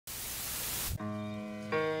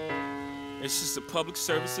It's just a public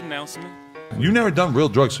service announcement. You never done real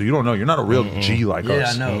drugs, so you don't know. You're not a real G like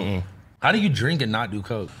us. Yeah, I know. How do you drink and not do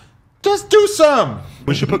coke? Just do some.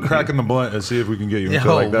 We should put crack in the blunt and see if we can get you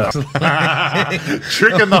into like that.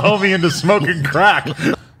 Tricking the homie into smoking crack.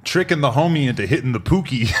 Tricking the homie into hitting the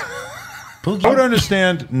pookie. I would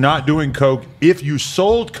understand not doing coke if you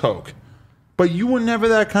sold coke. But you were never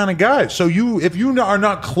that kind of guy. So if you are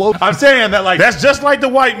not close, I'm saying that like that's just like the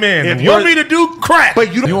white man. If you want me to do crack,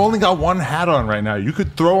 but you only got one hat on right now. You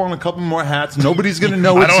could throw on a couple more hats. Nobody's gonna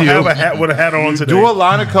know it's you. I don't have a hat with a hat on today. Do a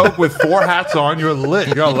line of coke with 4 hats on. You're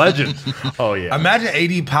lit. You're a legend. Oh yeah. Imagine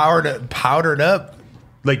AD powdered up.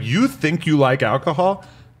 Like you think you like alcohol.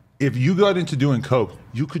 If you got into doing coke,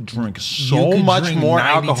 you could drink so much more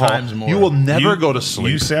alcohol. Times more. You will never go to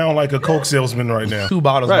sleep. You sound like a coke salesman right now. 2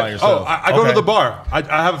 bottles by yourself. Oh, I go to the bar. I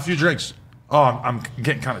have a few drinks. Oh, I'm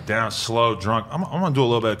getting kind of down, slow, drunk. I'm gonna do a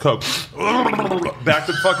little bit of coke. Back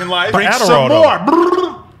to fucking life. Drink some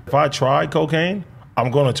more. If I try cocaine,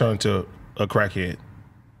 I'm gonna turn to a crackhead.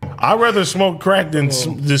 I'd rather smoke crack than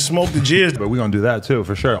smoke the jizz. But we're gonna do that too,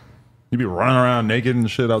 for sure. You be running around naked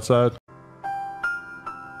and shit outside.